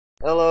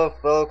Hello,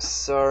 folks.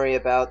 Sorry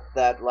about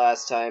that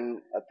last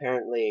time.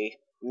 Apparently,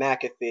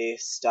 McAfee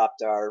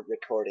stopped our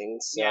recording,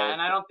 so Yeah, and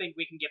I don't think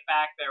we can get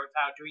back there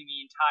without doing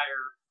the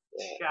entire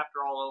yeah.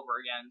 chapter all over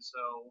again,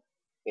 so...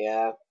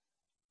 Yeah.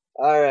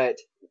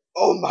 Alright.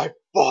 Oh, my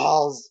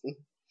balls!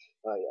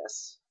 Oh,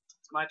 yes.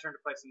 It's my turn to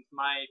play since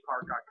my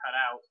part got cut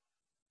out.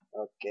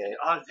 Okay.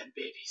 Oh, them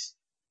babies.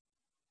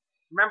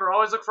 Remember,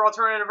 always look for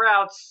alternative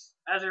routes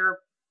as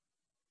you're...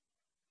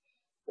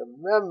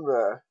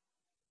 Remember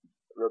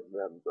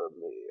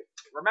me.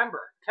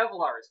 Remember,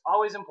 Kevlar is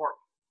always important.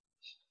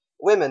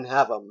 Women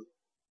have them.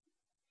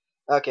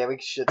 Okay, we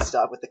should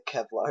stop with the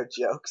Kevlar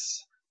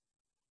jokes.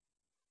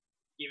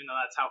 Even though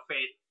that's how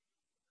fate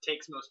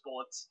takes most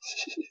bullets.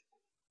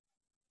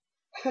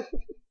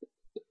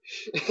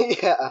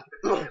 Yeah.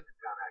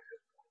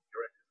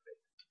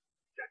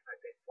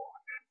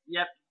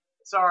 Yep.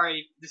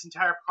 Sorry, this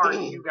entire part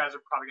you guys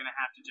are probably gonna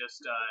have to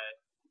just,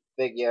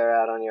 Figure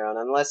out on your own,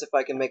 unless if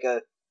I can make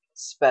a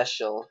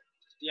special.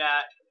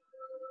 yeah.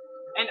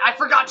 And I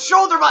forgot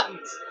shoulder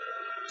buttons!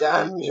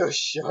 Damn your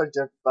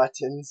shoulder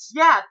buttons.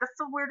 Yeah, that's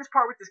the weirdest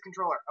part with this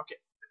controller. Okay.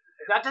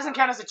 That doesn't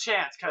count as a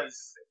chance,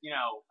 because, you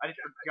know, I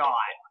forgot.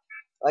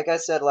 Like I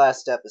said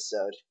last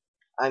episode,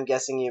 I'm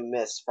guessing you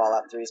missed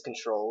Fallout 3's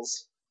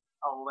controls.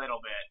 A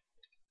little bit.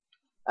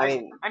 I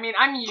mean,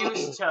 I'm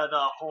used to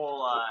the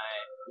whole,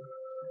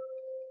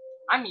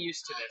 I'm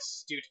used to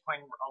this due to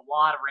playing a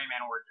lot of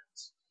Rayman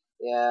Origins.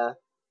 yeah.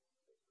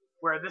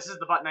 Where this is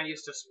the button I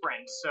use to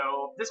sprint,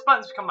 so this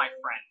button's become my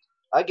friend.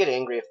 I'd get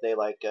angry if they,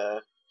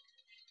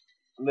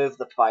 move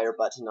the fire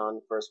button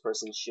on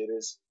first-person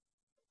shooters.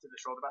 To the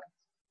shoulder button?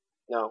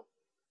 No,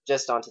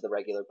 just onto the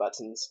regular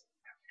buttons.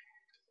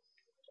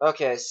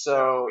 Okay,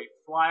 so... we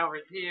fly over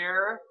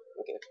here.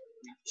 Okay.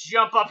 We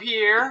jump up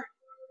here.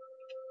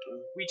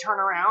 We turn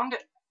around.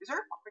 Is there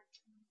a quick...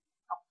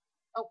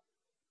 Oh.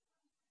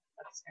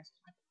 That's...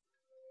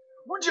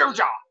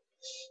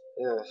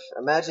 Ugh,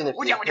 imagine if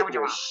you hit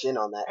your shin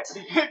on that.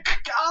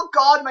 Oh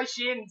god, my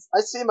shins!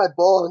 I see my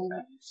bone!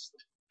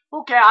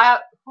 Okay,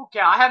 I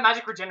have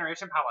magic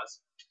regeneration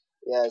powers.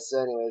 Yeah, so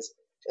anyways,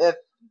 if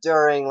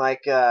during,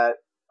 our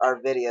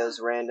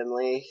videos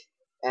randomly,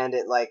 and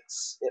it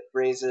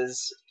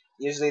freezes,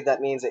 usually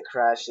that means it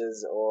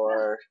crashes,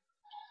 or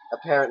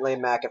apparently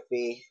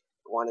McAfee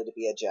wanted to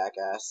be a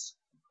jackass.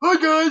 Hi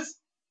guys!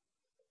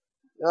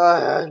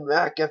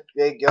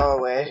 McAfee, go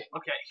away.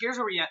 Okay, here's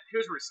where we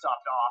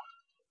stopped off.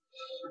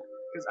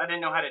 Because I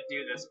didn't know how to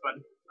do this, but,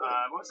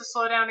 what was the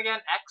slowdown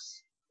again?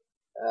 X?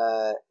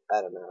 I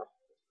don't know.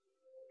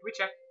 Can we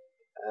check?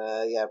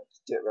 Yeah,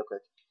 do it real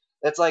quick.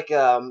 It's like,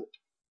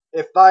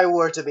 if I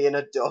were to be an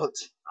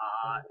adult.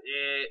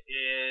 It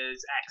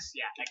is X,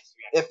 yeah, X.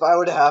 Yeah. If I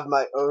were to have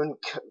my own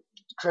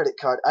credit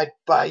card, I'd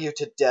buy you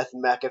to death,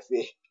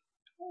 McAfee.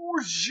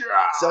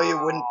 So you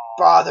wouldn't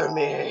bother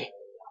me.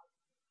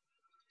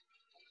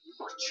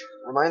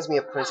 Reminds me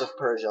of Prince of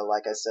Persia,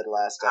 like I said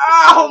last episode.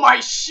 Ow,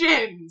 my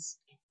shins!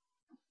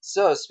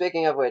 So,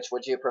 speaking of which,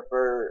 would you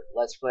prefer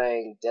Let's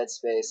Playing Dead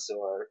Space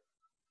or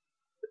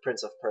the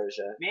Prince of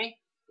Persia? Me?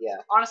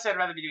 Yeah. Honestly, I'd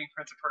rather be doing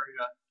Prince of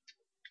Persia.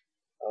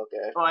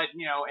 Okay. But,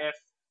 you know, if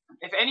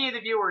any of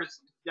the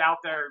viewers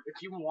out there,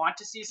 if you want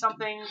to see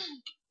something,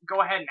 go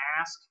ahead and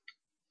ask.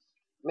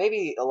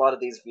 Maybe a lot of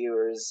these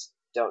viewers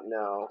don't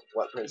know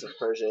what Prince of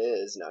Persia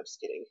is. No, just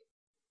kidding.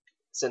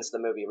 Since the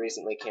movie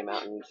recently came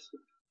out and...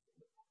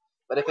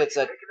 But if it's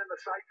like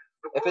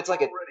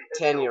a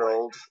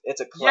 10-year-old, it's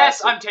a classic.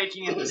 Yes, I'm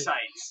taking in the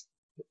sights.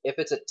 If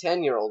it's a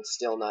 10-year-old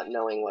still not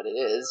knowing what it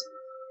is,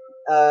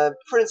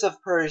 Prince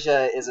of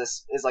Persia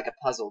is like a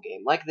puzzle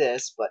game like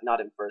this, but not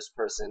in first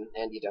person,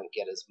 and you don't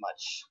get as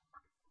much.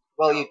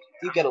 Well, you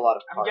get a lot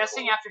of. I'm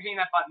guessing after hitting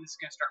that button, this is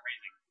gonna start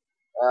raining.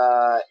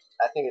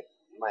 I think it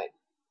might.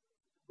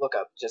 Look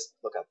up. Just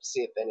look up.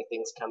 See if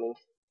anything's coming.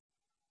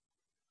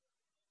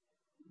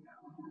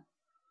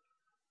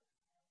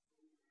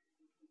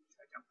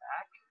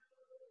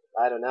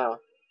 I don't know.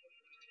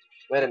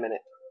 Wait a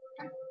minute.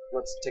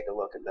 Let's take a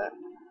look at that.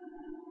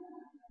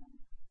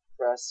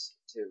 Press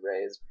to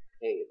raise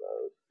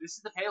payload. This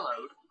is the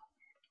payload.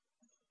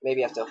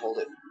 Maybe you have to hold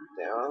it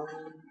down.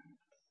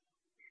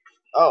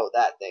 Oh,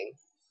 that thing.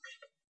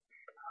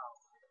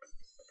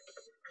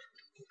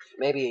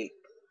 Maybe...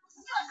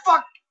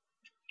 Fuck!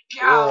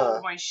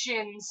 Ow, my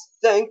shins.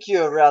 Thank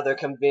you, rather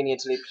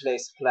conveniently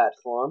placed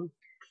platform.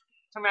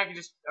 Tell me I can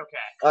just...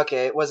 Okay.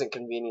 Okay, it wasn't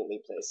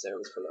conveniently placed there. It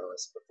was below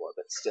us before,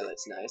 but still,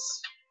 it's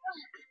nice.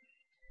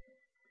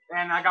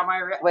 And I got my...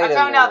 Wait I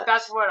found out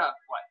that's what...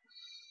 What?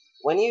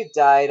 When you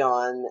died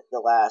on the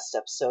last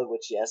episode,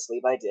 which, yes,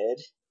 Levi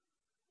did,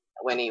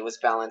 when he was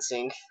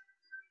balancing,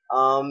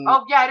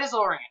 Oh, yeah, it is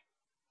lowering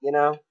it. You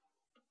know?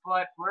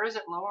 But where is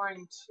it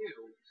lowering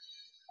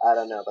to? I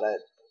don't know, but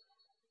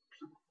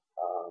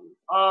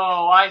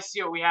Oh, I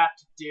see what we have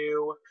to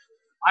do.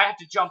 I have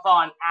to jump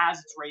on as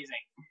it's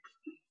raising.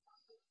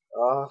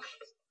 Oh,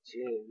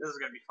 jeez. This is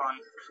gonna be fun.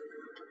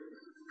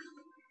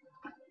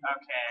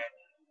 Okay.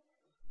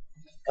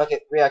 Okay,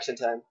 reaction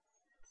time. When it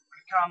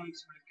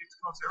comes, when it gets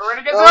closer, when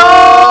it gets...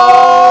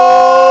 Oh!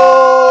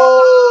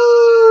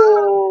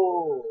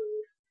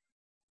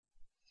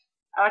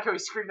 like how he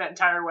screamed that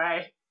entire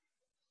way.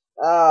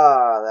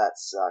 Oh, that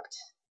sucked.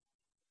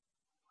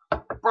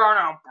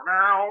 Burn,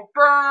 burn,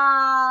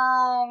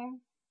 burn.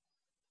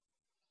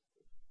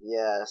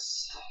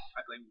 Yes.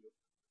 I blame you.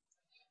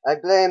 I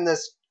blame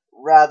this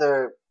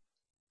rather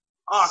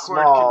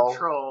Awkward small...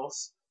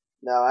 controls.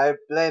 No, I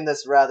blame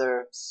this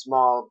rather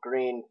small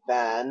green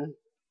fan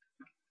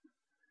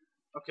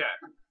Okay.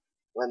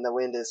 when the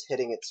wind is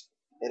hitting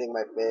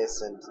my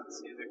face and Let's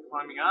see, is it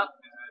climbing up?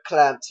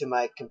 clamped to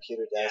my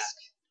computer Yeah. desk.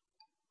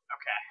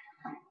 Okay.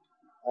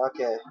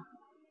 Okay. Go,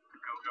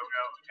 go,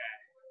 go. Okay.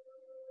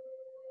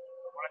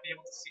 I want to be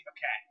able to see.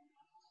 Okay.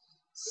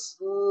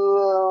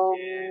 Slow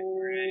Get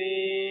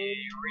ready.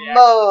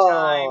 Reaction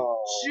time.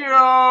 Jump!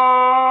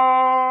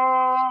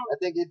 I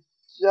think you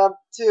jumped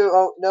too.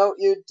 Oh, no,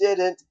 you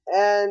didn't.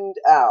 And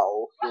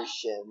ow, your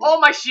shin. Oh,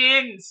 my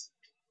shins!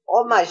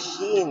 Oh, my I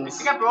shins.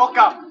 think I broke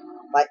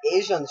them. My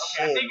Asian Okay,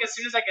 shins. I think as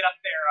soon as I get up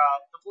there,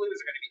 the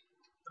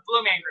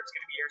blue man group's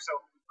gonna be here, so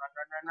run,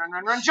 run, run, run,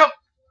 run, run, jump!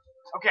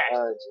 Okay,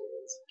 Oh,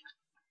 jeez.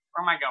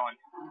 where am I going?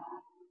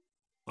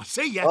 I'll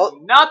see ya. Oh,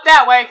 Not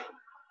that way!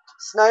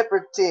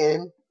 sniper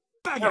team.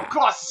 Oh,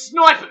 God,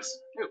 snipers!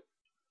 Ew.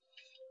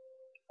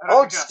 How do I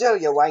Hold pick it up? still,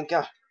 you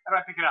wanker. How do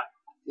I pick it up?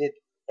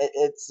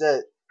 It's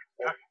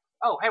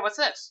Oh, hey, what's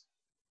this?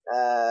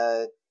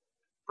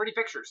 Pretty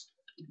pictures.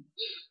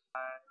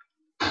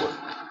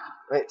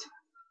 Wait.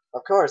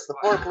 Of course, the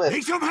forklift.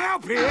 Need some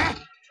help here?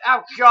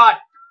 Ow, God!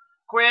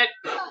 Quit!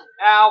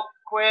 Ow,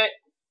 quit!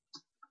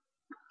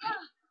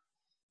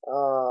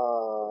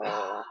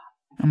 Oh.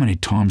 How many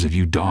times have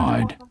you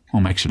died?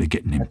 I'm actually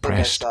getting I think I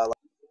impressed. saw.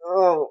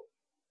 Oh.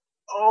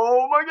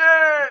 Oh my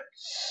God!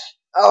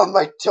 Oh,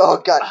 my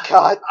toe got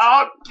caught.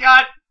 Oh,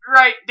 God!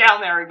 Right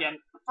down there again.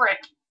 Frick.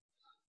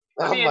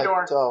 Let Oh, me my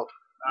indoor. toe.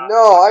 Uh,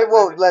 No, I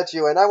won't let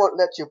you, and I won't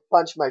let you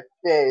punch my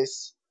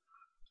face.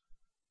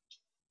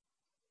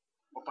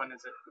 What button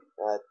is it?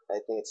 I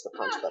think it's the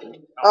punch button.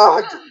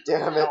 Oh,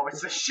 damn it. No,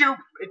 it's the shoot.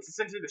 It's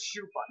essentially the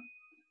shoot button.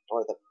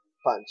 Or the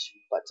punch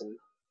button.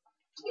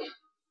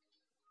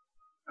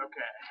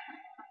 Okay.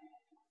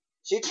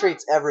 She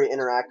treats every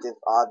interactive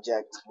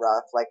object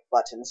rough, like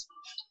buttons.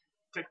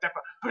 Take that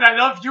button. But I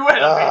love you,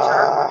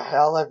 elevator.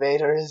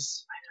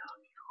 Elevators.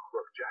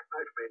 Look,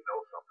 Jacknife may know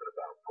something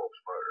about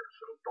Pope's murder,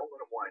 so don't let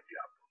him wind you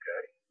up,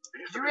 okay?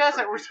 Did you realize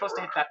that we're supposed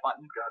to hit that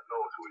button? God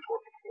knows who he's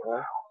working for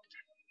Huh? now.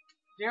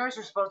 Do you realize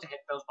we're supposed to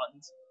hit those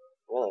buttons?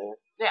 Really?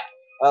 Yeah.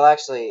 Well,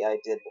 actually, I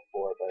did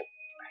before, but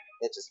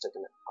it just took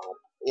an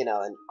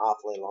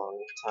awfully long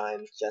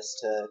time just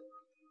to...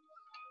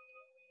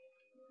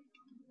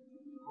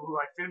 Ooh,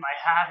 I feel my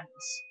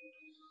hands.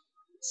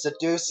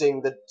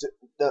 seducing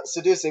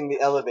the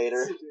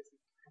elevator.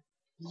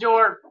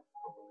 Your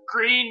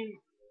green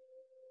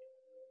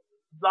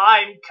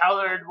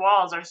lime-colored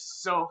walls are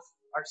so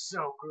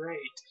great.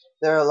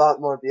 They're a lot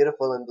more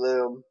beautiful in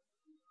bloom.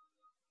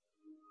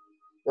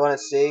 You want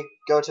to see?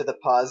 Go to the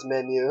pause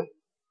menu.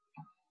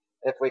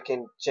 If we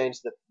can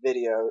change the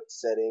video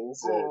settings,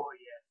 Oh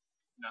yeah.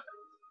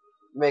 Nothing.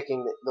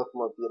 making it look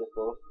more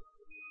beautiful.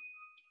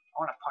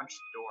 I want to punch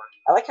the door.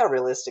 I like how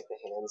realistic the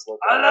hands look.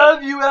 I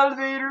love you,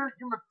 elevator.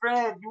 You're my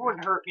friend. You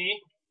wouldn't hurt me.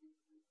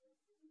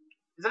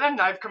 Is that a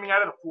knife coming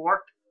out of the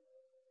floor?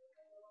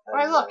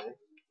 Hey, look.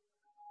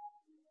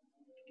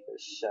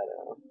 There's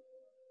Shadow.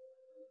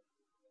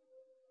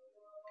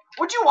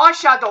 What you want,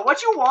 Shadow?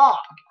 What you want?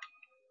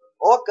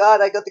 Oh god,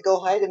 I got to go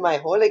hide in my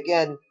hole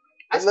again.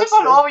 I It step looks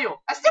all like... over you.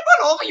 I step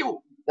all over you.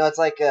 No, it's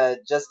like,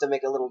 just to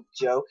make a little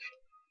joke.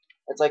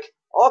 It's like,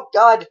 oh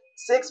god,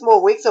 6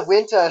 more weeks of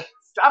winter.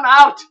 I'm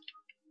out.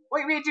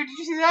 Wait, dude, did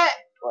you see that?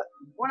 What?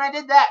 When I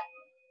did that.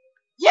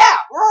 Yeah,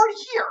 we're already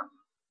here.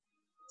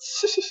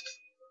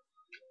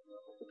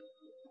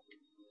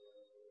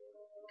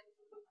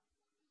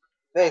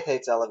 Faith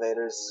hates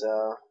elevators, so...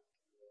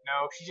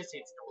 No, she just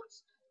hates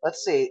doors.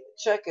 Let's see,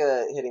 check,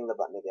 hitting the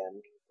button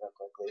again, real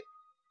quickly.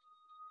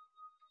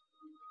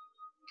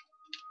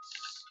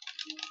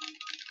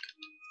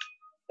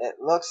 It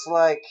looks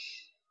like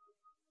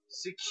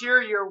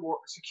Securing your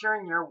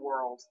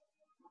world.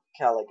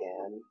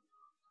 Callaghan.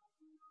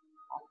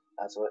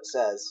 That's what it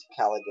says,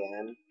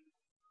 Callaghan.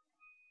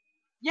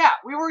 Yeah,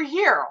 we were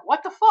here.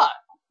 What the fuck?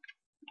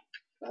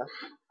 Huh?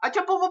 I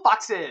jump over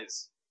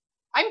boxes.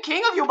 I'm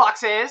king of you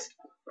boxes.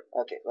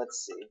 Okay,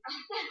 let's see.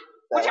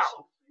 Watch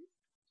out.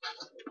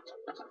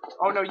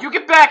 Oh no, you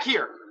get back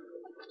here.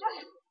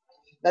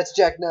 That's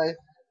Jacknife.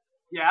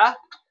 Yeah?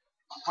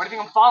 Why do you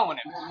think I'm following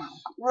him?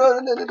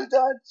 Running into the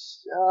dodge.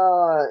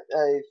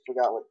 I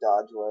forgot what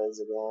dodge was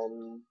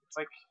again. It's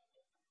like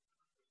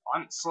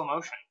on slow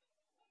motion.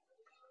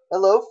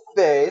 Hello,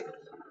 Faith.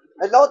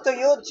 Hello to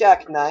you,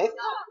 Jacknife.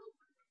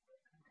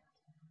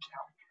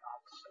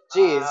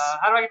 Jeez.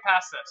 How do I get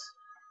past this?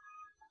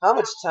 How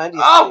much time do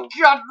you Oh think?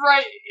 god,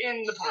 right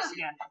in the post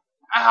again.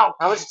 Ow.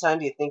 How much time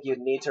do you think you'd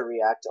need to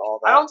react to all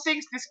that? I don't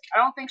think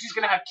she's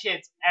gonna have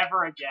kids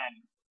ever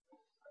again.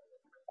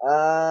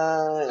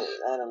 I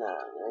don't know.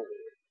 Maybe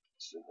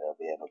she will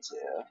be able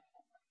to.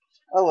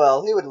 Oh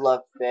well, he would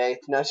love Faith.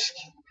 No, just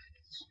kidding.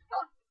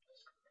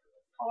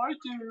 Oh, I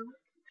do.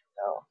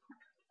 Oh.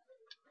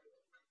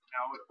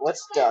 No.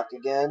 What's duck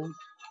again?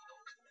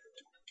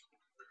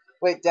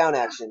 Wait, down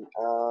action.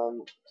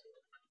 Oh.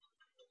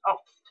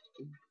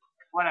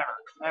 Whatever.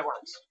 That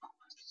works.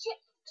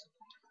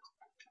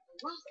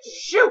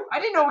 Shoot! I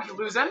didn't know we could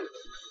lose him.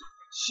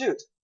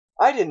 Shoot.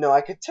 I didn't know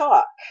I could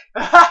talk.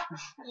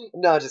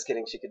 No, just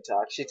kidding. She could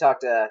talk. She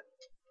talked to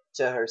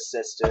her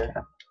sister.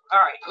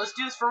 Alright, let's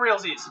do this for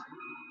realsies.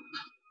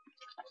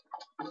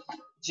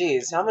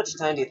 Jeez, how much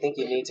time do you think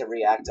you need to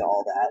react to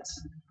all that?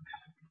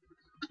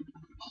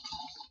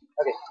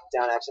 Okay,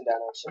 down action,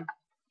 down action.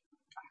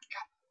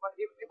 But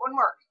it wouldn't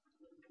work.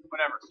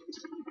 Whatever.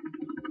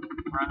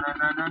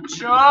 Run,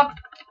 jump!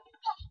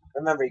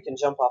 Remember, you can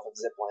jump off of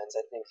zip lines,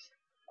 I think.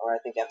 Or I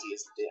think you have to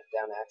use the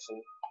down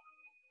action.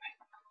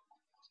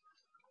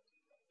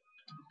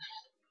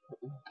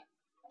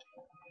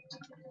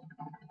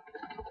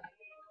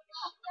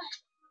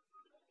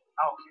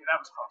 Okay, that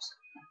was close.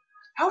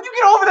 How'd you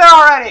get over there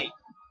already?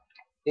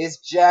 His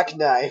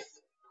Jacknife.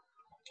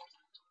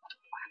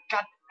 God,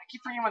 I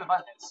keep forgetting where the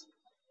button is.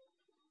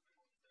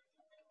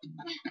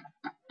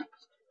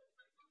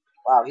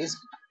 Wow, he's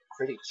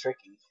pretty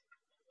tricky.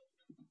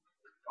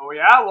 Oh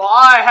yeah? Well,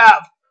 I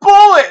have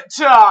bullet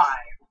time!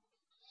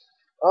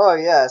 Oh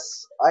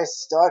yes, I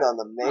start on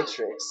the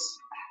Matrix.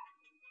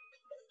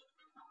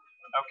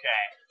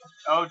 Okay.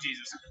 Oh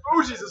Jesus.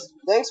 Oh Jesus.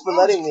 Thanks for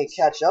letting me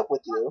catch up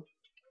with you.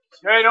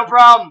 Hey, no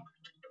problem.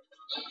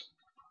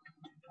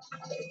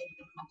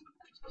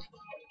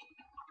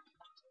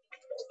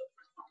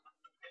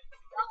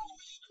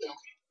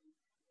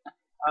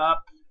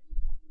 Up.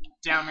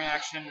 Down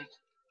reaction.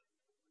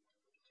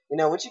 You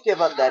know, would you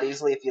give up that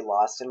easily if you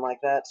lost him like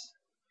that?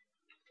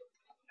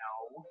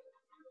 No.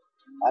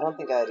 I don't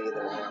think I'd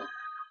either.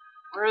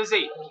 Where is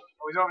he? Oh,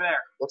 he's over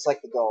there. Looks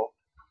like the goal.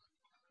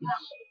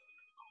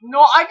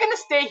 No, I'm gonna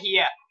stay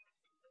here.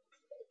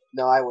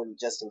 No, I wouldn't,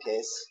 just in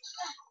case.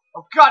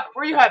 Oh God,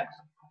 where you heading?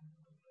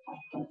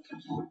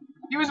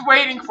 He was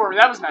waiting for me.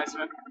 That was nice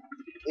of him.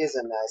 He's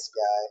a nice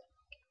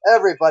guy.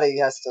 Everybody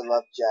has to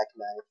love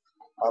Jacknife.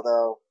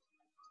 Although,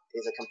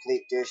 he's a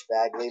complete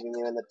douchebag, leaving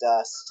you in the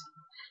dust.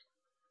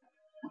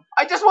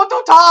 I just want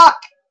to talk!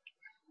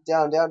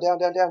 Down, down, down,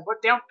 down, down.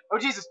 What, down? Oh,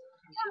 Jesus.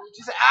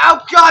 Jesus.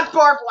 Ow, God,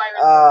 barbed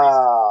wire.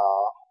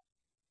 Oh.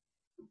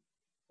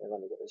 Here, let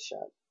me give it a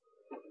shot.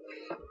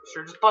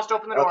 Sure, just bust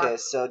open the door. Okay,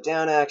 so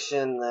down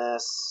action,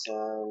 this,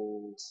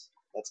 and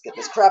let's get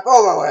this crap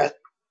over with.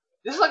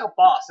 This is like a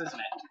boss, isn't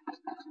it?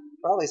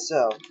 Probably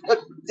so.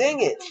 Look,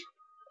 dang it.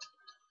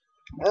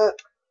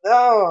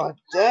 Oh,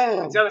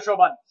 damn. It's the other show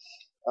button.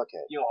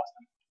 Okay. You lost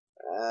him.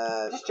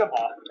 Just jump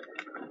off.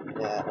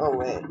 Yeah, oh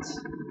wait.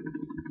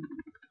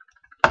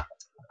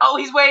 Oh,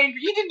 he's waiting.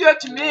 He didn't do that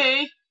to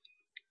me.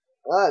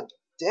 Ah,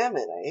 damn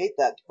it, I hate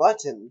that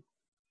button.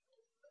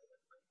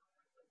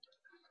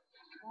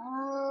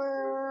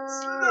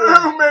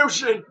 Slow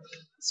motion.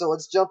 So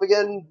let's jump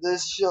again,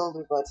 this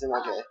shoulder button,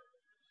 okay.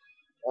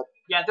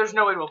 Yeah, there's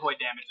no way to avoid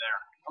damage there.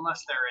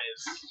 Unless there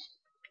is.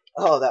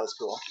 Oh, that was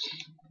cool.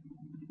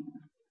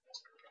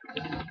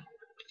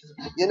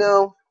 You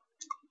know,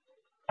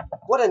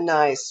 what a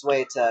nice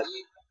way to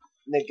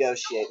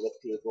negotiate with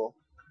people.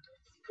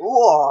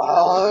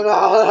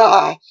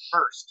 Whoa.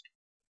 First.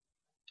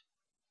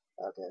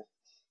 Okay.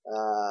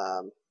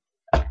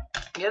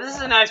 Yeah, this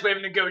is a nice way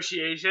of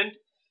negotiation.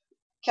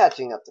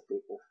 Catching up to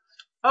people.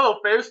 Hello,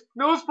 Faith.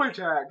 No, let's play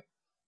tag.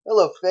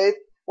 Hello, Faith.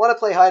 Want to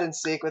play hide and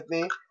seek with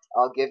me?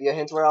 I'll give you a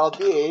hint where I'll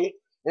be.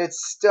 It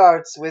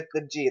starts with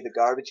the G, the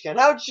garbage can.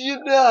 How'd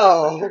you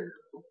know?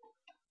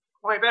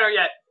 Wait, better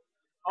yet.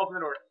 Open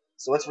the door.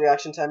 So what's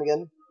reaction time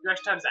again?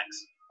 Reaction times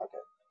X.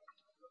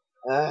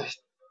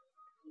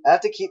 I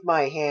have to keep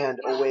my hand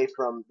away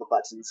from the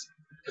buttons.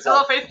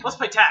 Hello, Faith. Let's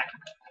play tag.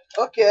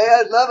 Okay,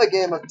 I'd love a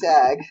game of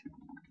tag.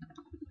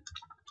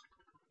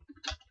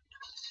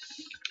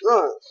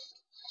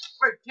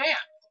 Wait, damn.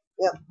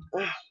 Yep.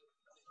 At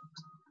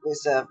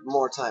least have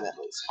more time at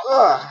least.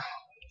 Ugh.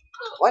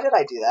 Why did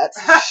I do that?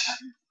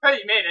 Hey,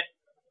 you made it.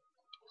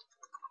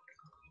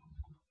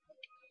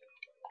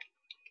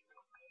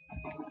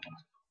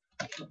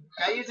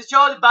 Gotta use the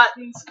shoulder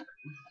buttons.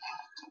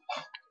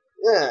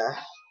 Yeah.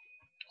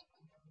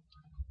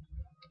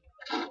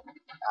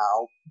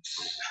 Ow.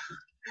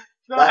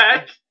 The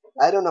heck?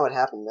 I don't know what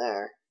happened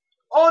there.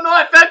 Oh no,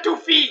 I fell 2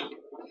 feet.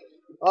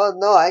 Oh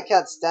no, I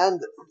can't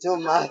stand too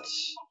much.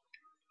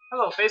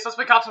 Hello, Face. Let's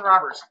play cops and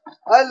robbers.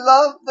 I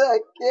love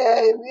that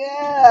game,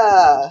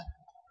 yeah.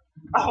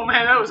 Oh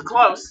man, that was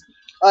close.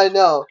 I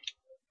know.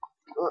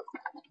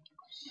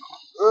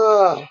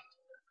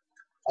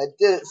 I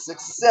did it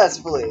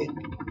successfully.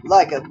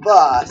 Like a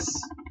boss.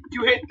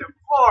 You hit the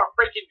floor,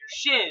 breaking your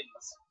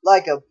shins.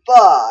 Like a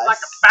boss. Like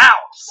a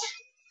bounce.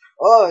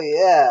 Oh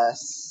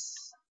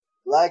yes.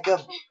 Like a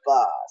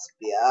boss,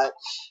 biatch.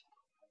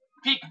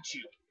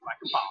 Pikachu, like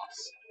a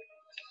boss.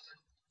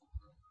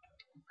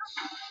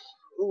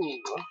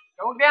 Ooh.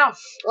 Going down.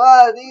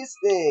 Ah, these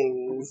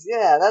things.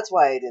 Yeah, that's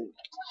why I didn't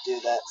do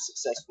that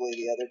successfully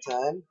the other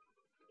time.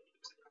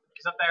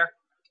 He's up there.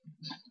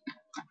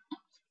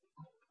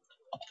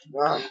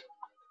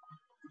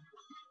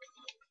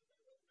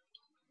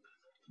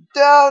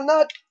 down,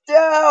 not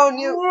down,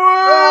 you. Whoa!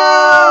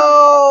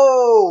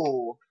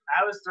 No!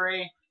 That was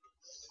 3.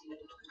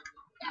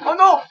 Oh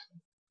no!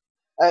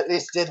 At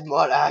least did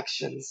more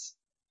actions.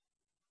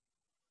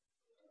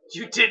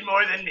 You did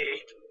more than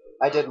me.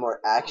 I did more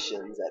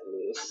actions, at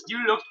least.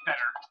 You looked better.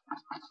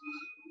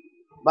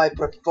 My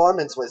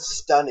performance was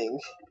stunning.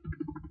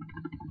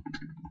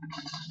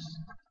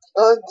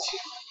 Uh,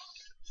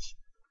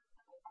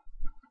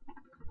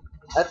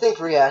 I think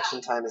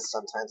reaction time is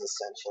sometimes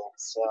essential,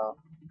 so...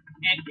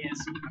 It is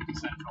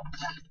essential.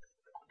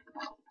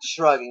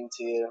 Shrugging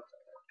to you.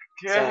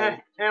 Yeah,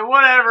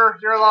 whatever.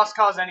 You're a lost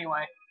cause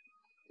anyway.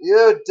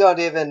 You don't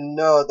even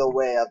know the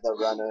way of the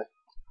runner.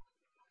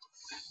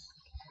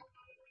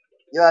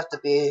 You have to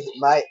be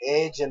my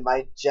age and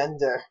my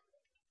gender.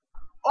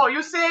 Oh,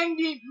 you saying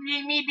me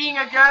being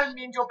a girl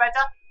means you're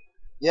better?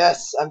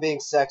 Yes, I'm being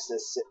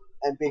sexist.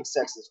 And being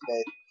sexist,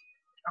 Faith.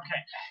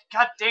 Okay.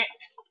 God damn.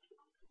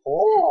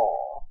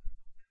 Oh.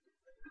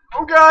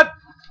 Oh god.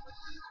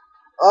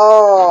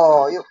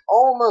 Oh, you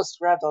almost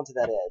grabbed onto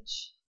that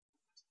edge.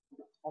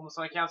 Almost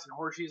only counts in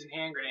horseshoes and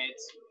hand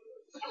grenades.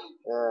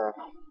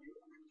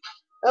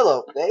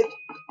 Hello, Faith.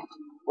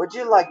 Would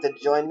you like to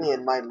join me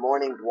in my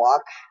morning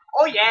walk?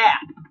 Oh yeah.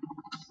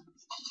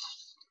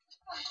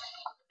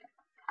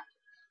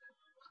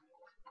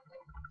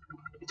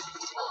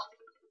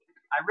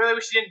 I really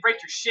wish you didn't break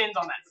your shins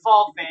on that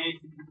fall,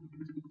 Faith.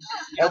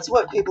 That's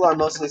what people are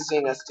mostly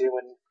seeing us do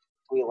when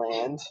we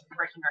land.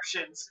 Breaking our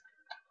shins.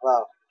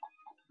 Well,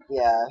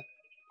 yeah.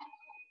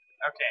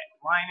 Okay,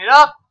 line it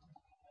up.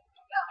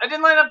 I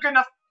didn't line up good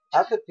enough.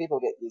 How could people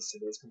get used to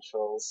these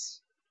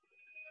controls?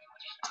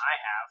 I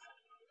have.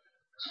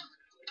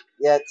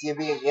 Yet you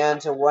began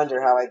to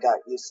wonder how I got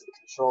used to the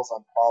controls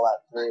on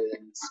Fallout 3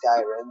 and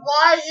Skyrim.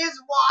 Why is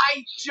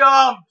Y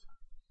jump?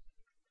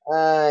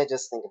 I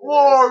just think of it as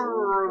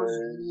Wars,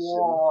 inversion.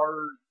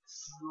 wars.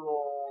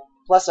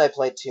 Plus, I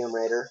played Tomb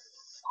Raider.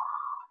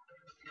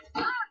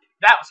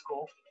 That was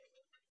cool.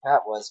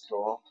 That was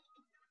cool.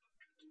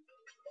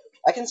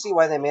 I can see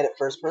why they made it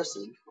first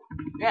person.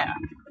 Yeah.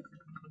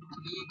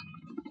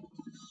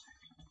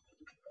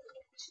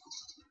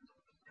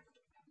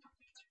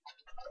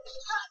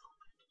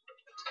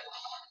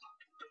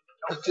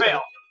 Don't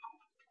fail.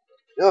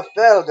 You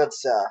fail, good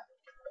sir.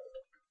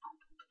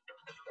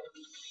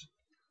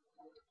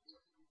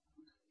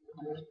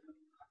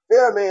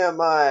 Fear me and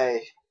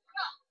my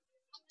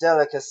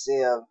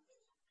delicacy of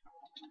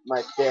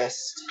my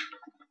fist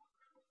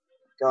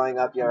going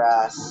up your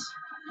ass.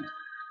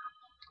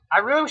 I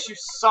really wish you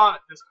saw him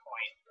at this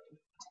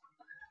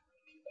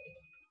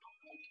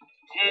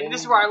point. And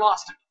this is where I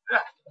lost it.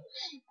 Ugh.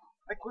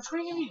 Like, which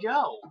way did he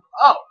go?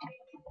 Oh.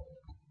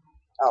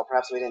 Oh,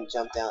 perhaps we didn't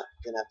jump down.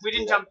 Didn't have to We do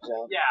didn't that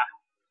jump. Yeah.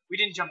 We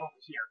didn't jump over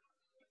here.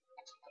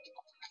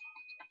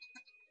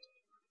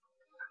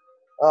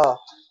 Oh,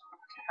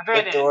 I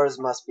bet the doors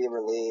must be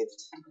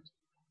relieved.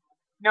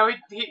 No,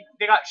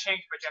 they got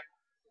shanked by Jack.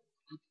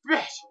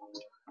 Bitch.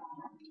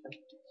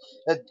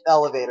 An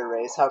elevator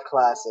race, how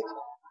classic.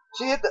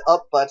 She hit the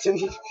up button.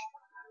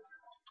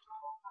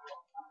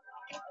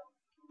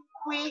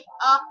 We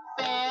are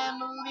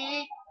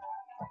family.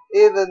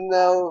 Even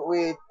though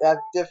we have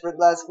different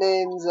last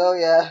names, oh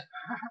yeah.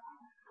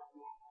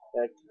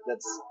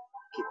 Let's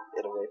keep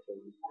it away from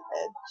the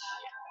edge.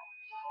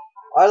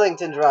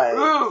 Arlington Drive.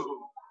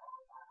 Ooh.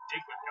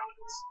 Diglett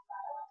guns.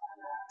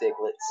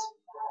 Diglets.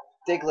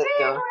 Diglet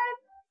gun.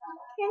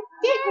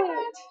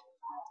 Diglet.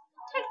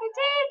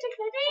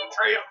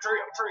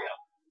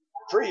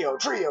 Trio.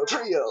 Trio.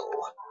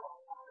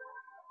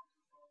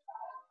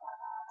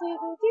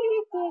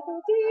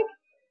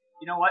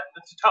 You know what?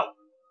 That's a toe.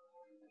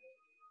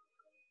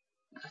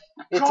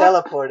 He God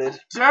teleported.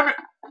 Damn it!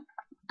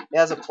 He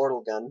has a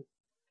portal gun.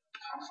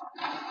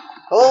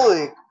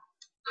 Holy.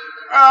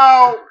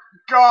 Oh,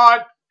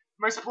 God.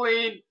 My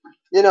spleen.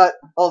 You know what?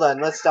 Hold on,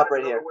 let's stop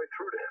right here. Way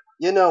through to him.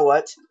 You know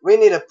what? We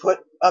need to put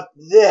up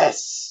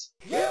this.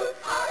 You are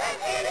an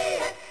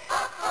idiot.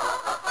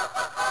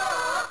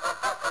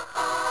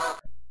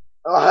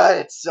 Oh,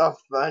 it's so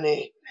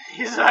funny.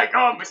 He's like,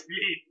 oh, my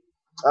spleen.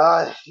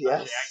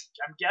 Yes. Okay,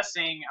 I'm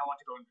guessing I want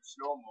to go into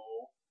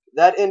slow-mo.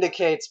 That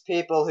indicates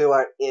people who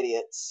are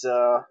idiots,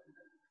 so...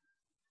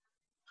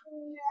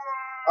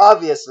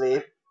 Obviously.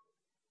 Okay.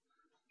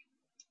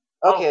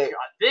 Oh, God.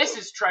 This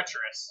is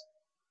treacherous.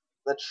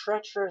 The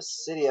treacherous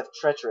city of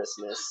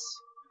treacherousness.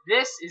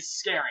 This is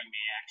scaring me,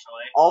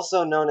 actually.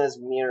 Also known as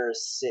Mirror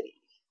City.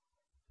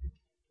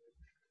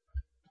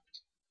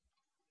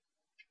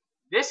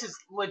 This is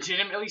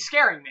legitimately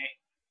scaring me.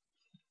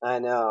 I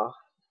know.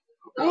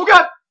 Oh,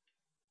 God!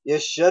 You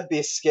should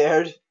be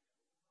scared.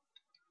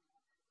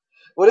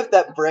 What if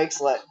that breaks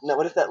like... No,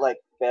 what if that,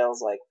 like,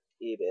 fails like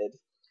he did?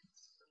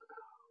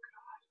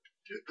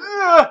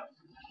 Ugh!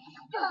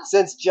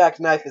 Since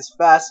Jacknife is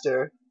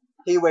faster,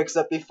 he wakes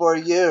up before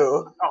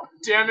you. Oh,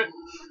 damn it.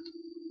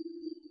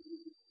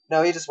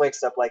 No, he just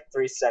wakes up like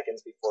 3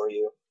 seconds before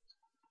you.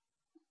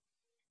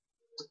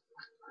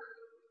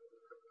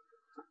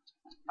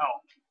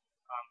 Oh.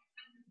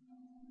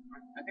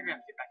 I think we have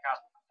to get back up.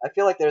 I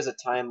feel like there's a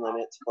time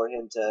limit for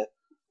him to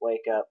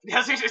wake up.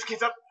 Yes, he just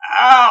gets up.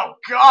 Oh,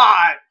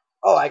 God!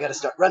 Oh, I gotta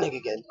start running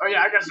again. Oh,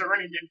 yeah, I gotta start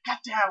running again. God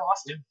damn,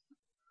 Austin.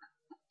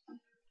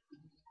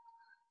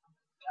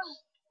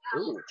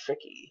 Ooh,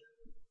 tricky.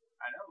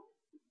 I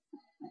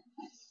know.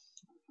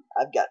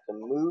 I've got the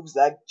moves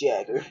like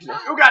Jagger.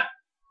 Oh, God!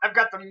 I've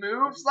got the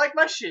moves like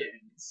my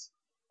shins.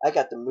 I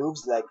got the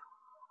moves like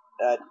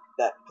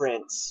that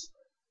prince.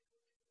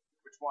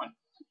 Which one?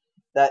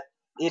 That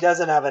he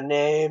doesn't have a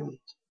name.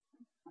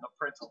 The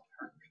Prince of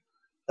Persia.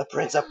 The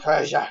Prince of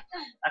Persia.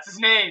 That's his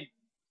name.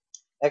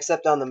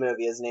 Except on the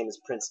movie, his name is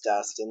Prince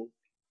Dustin.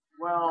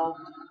 Well,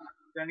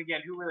 then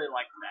again, who really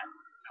liked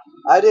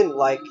that? I didn't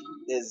like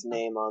his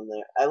name on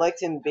there. I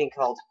liked him being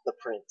called the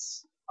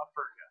Prince. Of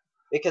Persia.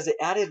 Because it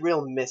added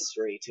real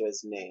mystery to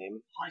his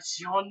name. What's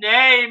your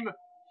name?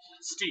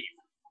 Steve.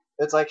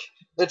 It's like,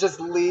 it just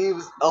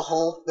leaves a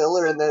whole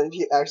filler and then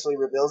he actually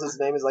reveals his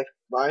name. Is like,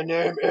 my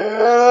name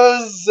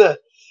is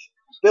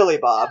Billy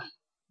Bob.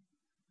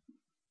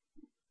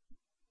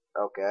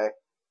 Okay.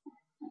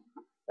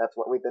 That's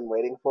what we've been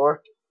waiting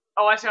for.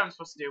 Oh, I see what I'm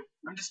supposed to do.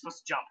 I'm just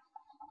supposed to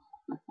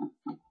jump.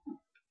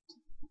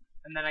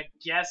 And then I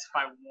guess if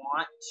I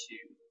want to.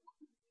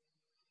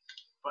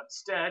 But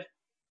instead...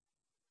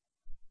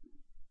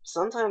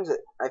 Sometimes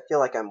I feel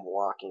like I'm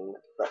walking,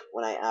 but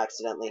when I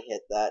accidentally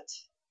hit that...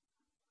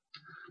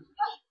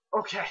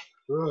 Okay.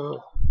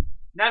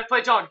 Now to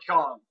play Donkey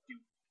Kong.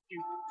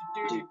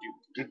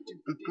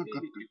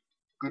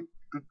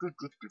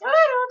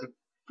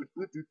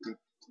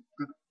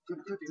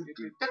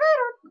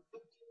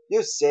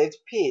 You saved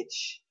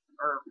Peach.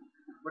 Or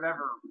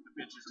whatever the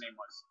bitch's name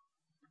was.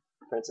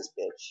 Princess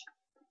Bitch.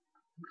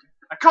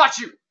 I caught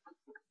you!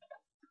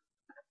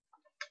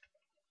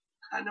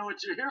 I know what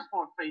you're here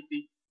for,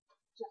 Faithy.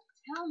 Just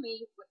tell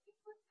me what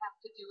Icarus have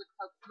to do with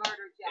Pope's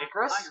murder, Jack.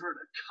 Icarus? I heard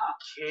a cop.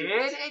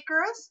 Kid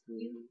Icarus?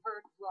 You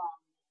heard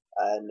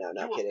wrong. No,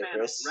 not You Kid a fan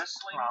Icarus. of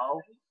wrestling?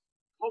 No.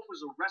 Pope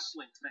was a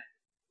wrestling fan.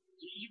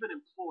 He even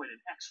employed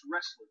an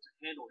ex-wrestler to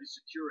handle his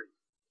security.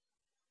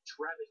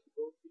 Travis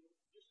Burfield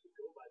used to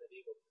go by the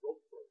name of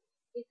Ropeburn.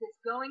 Is this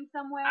going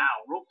somewhere? Ow.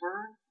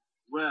 Ropeburn?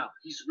 Well,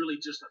 he's really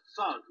just a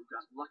thug who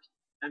got lucky.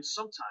 And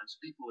sometimes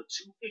people are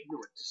too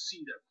ignorant to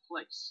see their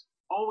place.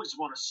 Always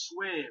want to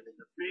swim in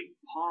the big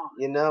pond.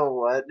 You know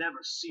what?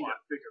 Never see the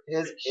bigger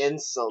His fish.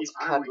 insults If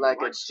I cut were you, like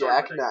a I'd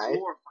start with jackknife.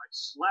 glorified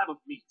slab of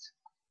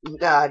meat.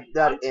 God, I'd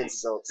not take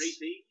insults.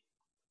 Faithy.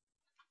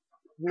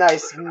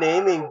 Nice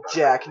naming,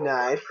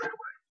 Jackknife.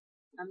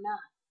 I'm not.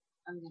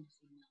 I'm gonna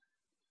see Miller.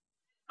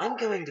 I'm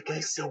going to go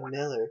see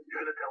Miller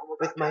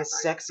with my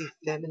sexy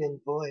feminine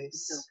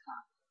voice. Still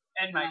cop.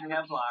 And my No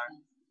matter what Kevlar. he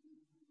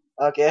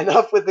says. Okay,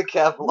 enough with the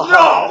Kevlar.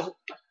 No!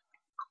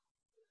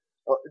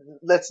 Well,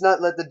 let's not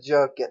let the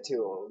joke get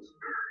too old.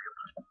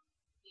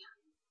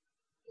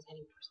 He's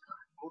heading for his car.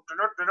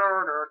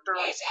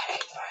 He's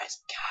heading for his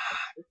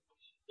car.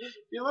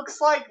 He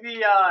looks like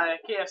the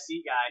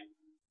KFC guy.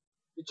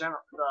 The general.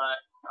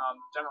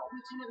 General.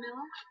 Lieutenant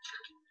Miller?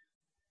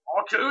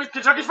 Okay,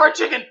 Kentucky Fried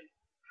Chicken!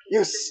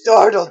 You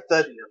startled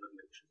the She never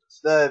mentioned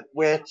this.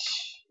 witch,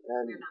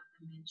 and We're not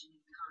the mentioning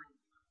kind.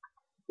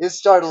 you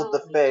startled the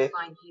Told me to faith.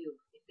 find you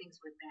if things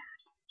went bad.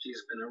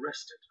 She's been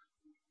arrested.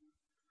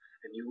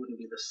 And you wouldn't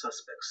be the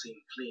suspect seen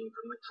fleeing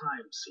from the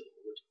crime scene,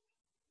 would you?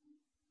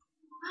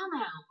 Well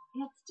now,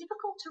 it's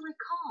difficult to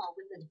recall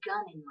with a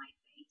gun in my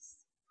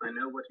face. I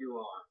know what you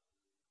are.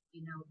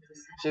 You know, it was a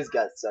setup. She's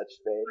got such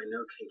faith. I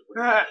know Kate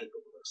wouldn't be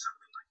capable of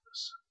something like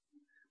this.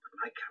 But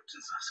my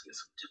captain's asking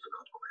some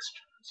difficult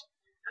questions,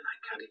 and I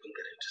can't even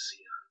get in to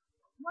see her.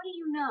 What do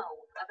you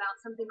know about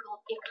something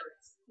called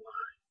Icarus?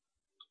 Why?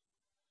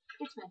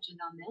 It's mentioned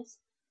on this.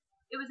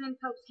 It was in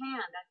Pope's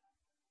hand. I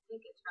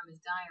think it's from his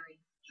diary.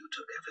 You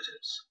took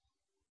evidence.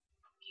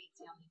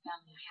 Kate's the only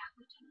family I have,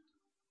 Lieutenant.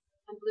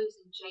 And blues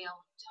in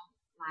jail don't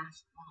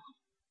last long.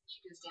 She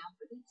goes down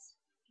for this.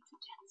 It's a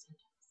death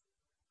sentence.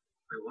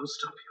 I won't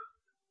stop you.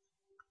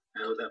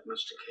 I owe that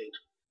much to Kate.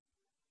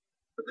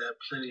 But there are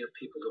plenty of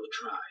people who'll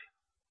try.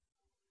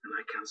 And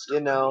I can't stop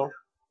You know, them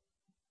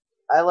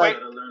I either. like.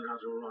 I gotta learn how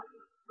to run.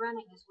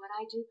 Running is what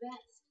I do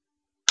best.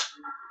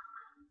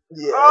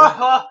 Yeah.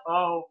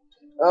 Oh.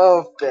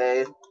 Oh,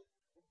 faith.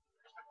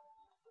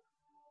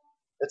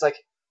 It's like,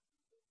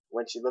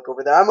 once you look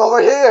over there, I'm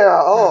over here.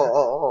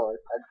 Oh,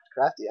 I'm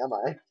crafty, am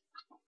I?